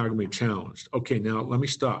Jesus is now going to be challenged. Okay, now let me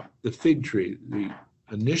stop. The fig tree, the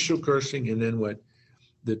initial cursing, and then what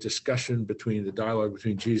the discussion between the dialogue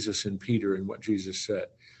between Jesus and Peter and what Jesus said.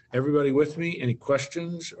 Everybody with me? Any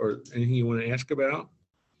questions or anything you want to ask about?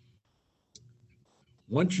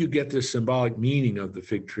 Once you get the symbolic meaning of the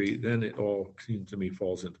fig tree, then it all seems to me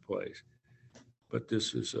falls into place. But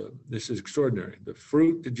this is extraordinary. The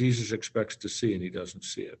fruit that Jesus expects to see, and he doesn't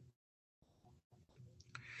see it.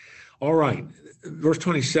 All right, verse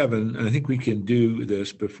 27, and I think we can do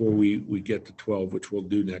this before we get to 12, which we'll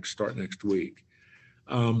do start next week.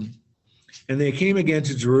 And they came again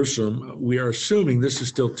to Jerusalem. We are assuming this is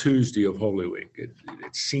still Tuesday of Holy Week. It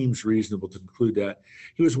seems reasonable to conclude that.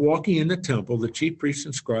 He was walking in the temple. The chief priests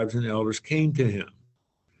and scribes and elders came to him.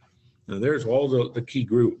 Now there's all the key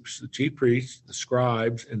groups, the chief priests, the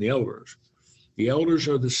scribes, and the elders. The elders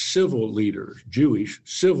are the civil leaders, Jewish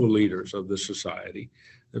civil leaders of the society.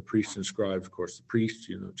 The priests and scribes, of course, the priests,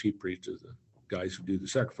 chief priests are the guys who do the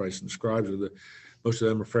sacrifice, and the scribes are most of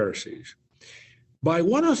them are Pharisees. By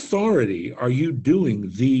what authority are you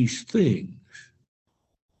doing these things?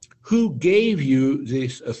 Who gave you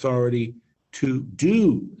this authority to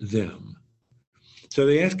do them? So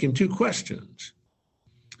they ask him two questions.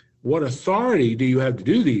 What authority do you have to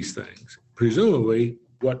do these things? Presumably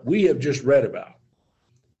what we have just read about.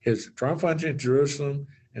 His triumphal entry into Jerusalem,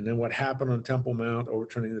 and then what happened on Temple Mount,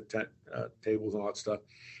 overturning the tables and all that stuff.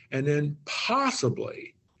 And then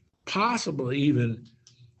possibly even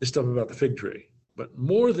the stuff about the fig tree. But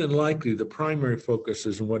more than likely, the primary focus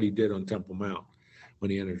is on what he did on Temple Mount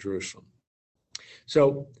when he entered Jerusalem.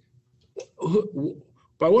 So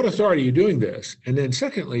by what authority are you doing this? And then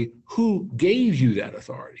secondly, who gave you that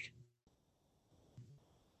authority?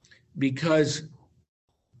 Because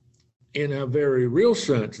in a very real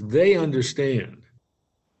sense, they understand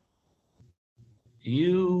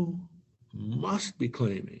you must be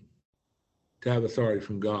claiming to have authority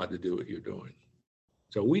from God to do what you're doing.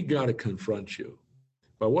 So we got to confront you.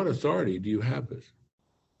 By what authority do you have this?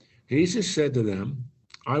 Jesus said to them,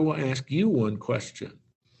 I will ask you one question.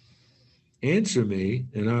 Answer me,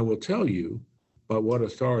 and I will tell you by what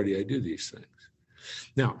authority I do these things.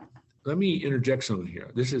 Now, let me interject something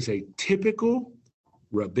here. This is a typical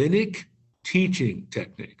rabbinic teaching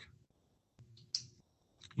technique.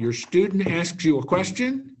 Your student asks you a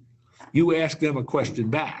question, you ask them a question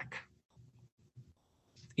back,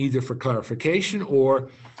 either for clarification or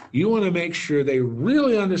you want to make sure they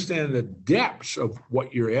really understand the depths of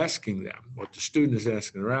what you're asking them, what the student is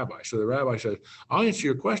asking the rabbi. So the rabbi says, I'll answer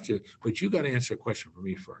your question, but you got to answer a question for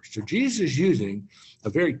me first. So Jesus is using a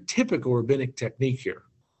very typical rabbinic technique here.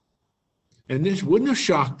 And this wouldn't have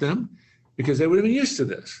shocked them because they would have been used to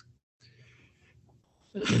this.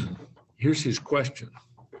 Here's his question.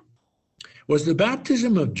 Was the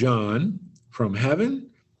baptism of John from heaven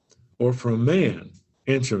or from man?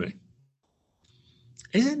 Answer me.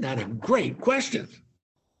 Isn't that a great question?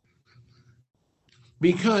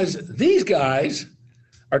 Because these guys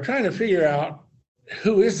are trying to figure out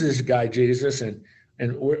who is this guy Jesus, and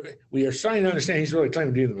we are starting to understand he's really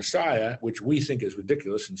claiming to be the Messiah, which we think is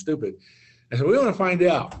ridiculous and stupid. And so we want to find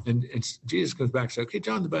out. And Jesus comes back and says, okay,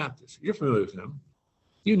 John the Baptist, you're familiar with him.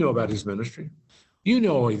 You know about his ministry. You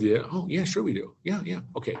know all he did. Oh, yeah, sure we do. Yeah.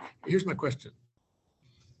 Okay, here's my question.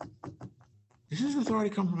 Does his authority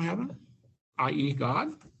come from heaven, i.e.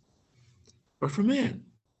 God, or from man,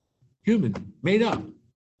 human, made up?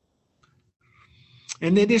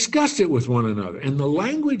 And they discussed it with one another. And the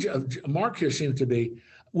language of Mark here seems to be,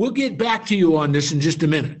 we'll get back to you on this in just a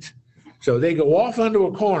minute. So they go off into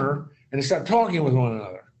a corner and they start talking with one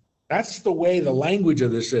another. That's the way the language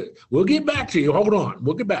of this is. We'll get back to you. Hold on.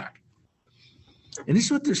 We'll get back. And this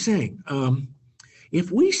is what they're saying.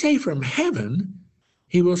 If we say from heaven,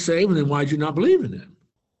 he will say, well, then why did you not believe in him?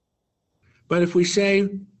 But if we say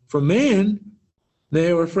from man,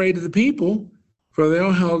 they are afraid of the people, For they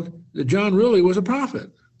all held that John really was a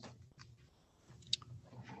prophet.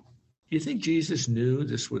 You think Jesus knew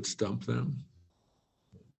this would stump them?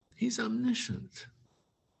 He's omniscient.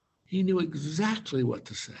 He knew exactly what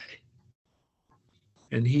to say.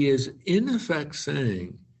 And he is in effect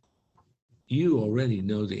saying, you already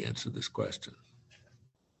know the answer to this question.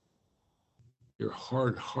 Your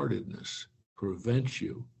hard-heartedness prevents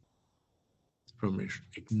you from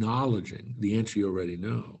acknowledging the answer you already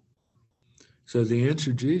know. So the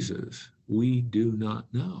answer, Jesus, we do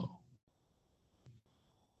not know.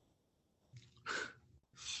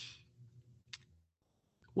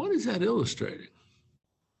 What is that illustrating?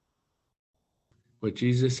 What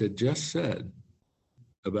Jesus had just said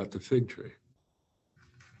about the fig tree.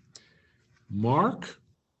 Mark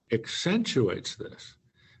accentuates this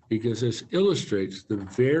because this illustrates the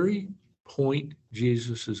very point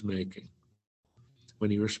Jesus is making when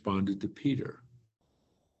he responded to Peter.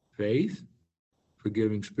 Faith,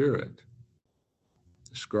 forgiving spirit.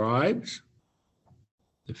 The scribes,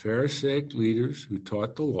 the Pharisaic leaders who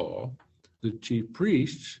taught the law, the chief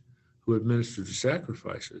priests who administered the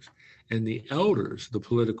sacrifices, and the elders, the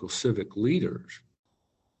political civic leaders,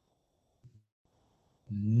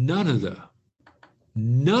 none of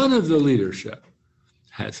the leadership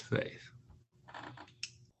has faith.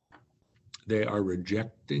 They are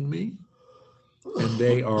rejecting me, and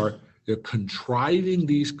they're contriving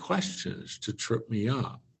these questions to trip me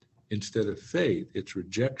up. Instead of faith, it's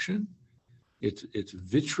rejection, it's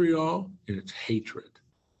vitriol, and it's hatred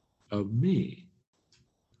of me.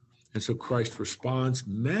 And so Christ responds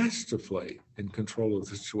masterfully in control of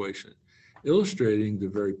the situation, illustrating the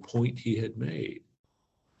very point he had made.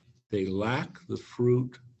 They lack the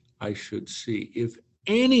fruit I should see. If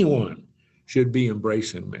anyone should be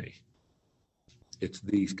embracing me, it's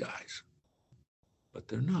these guys. But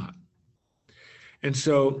they're not. And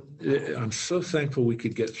so I'm so thankful we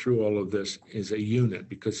could get through all of this as a unit,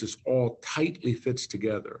 because this all tightly fits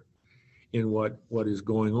together in what is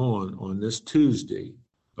going on this Tuesday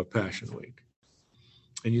of Passion Week.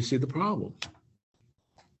 And you see the problem.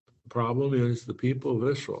 The problem is the people of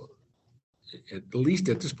Israel, at least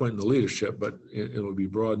at this point in the leadership, but it'll be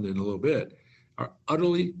broadened in a little bit, are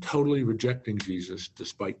utterly, totally rejecting Jesus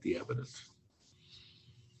despite the evidence.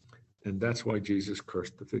 And that's why Jesus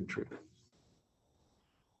cursed the fig tree.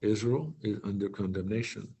 Israel is under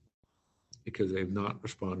condemnation because they've not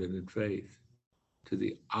responded in faith to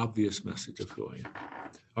the obvious message of who I am.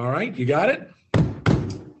 All right, you got it?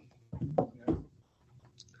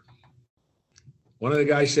 One of the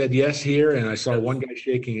guys said yes here, and I saw one guy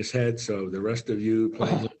shaking his head, so the rest of you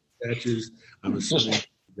playing little statues, I'm assuming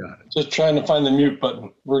you got it. Just trying to find the mute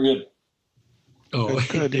button. We're good. Oh,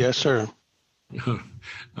 Good, yes, sir.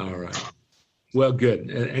 all right. Well,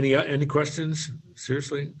 good. Any questions?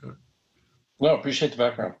 Seriously? No, appreciate the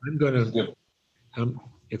background. I'm going Good. to,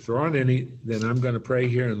 if there aren't any, then I'm going to pray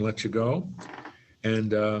here and let you go.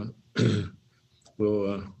 And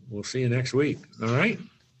we'll see you next week. All right?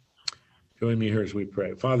 Join me here as we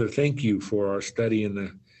pray. Father, thank you for our study in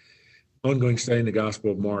the ongoing study in the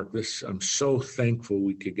Gospel of Mark. I'm so thankful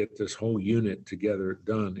we could get this whole unit together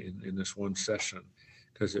done in this one session,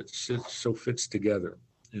 because it so fits together.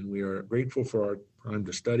 And we are grateful for our time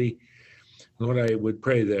to study. Lord, I would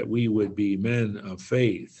pray that we would be men of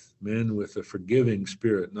faith, men with a forgiving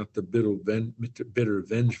spirit, not the bitter,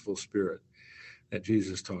 vengeful spirit that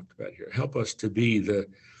Jesus talked about here. Help us to be the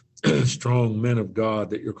strong men of God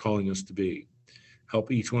that you're calling us to be.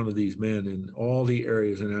 Help each one of these men in all the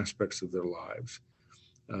areas and aspects of their lives.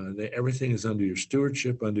 Everything is under your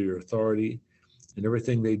stewardship, under your authority, and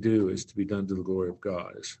everything they do is to be done to the glory of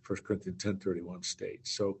God, as 1 Corinthians 10:31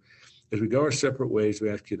 states. So as we go our separate ways, we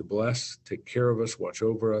ask you to bless, take care of us, watch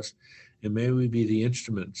over us, and may we be the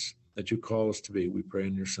instruments that you call us to be. We pray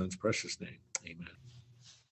in your Son's precious name. Amen.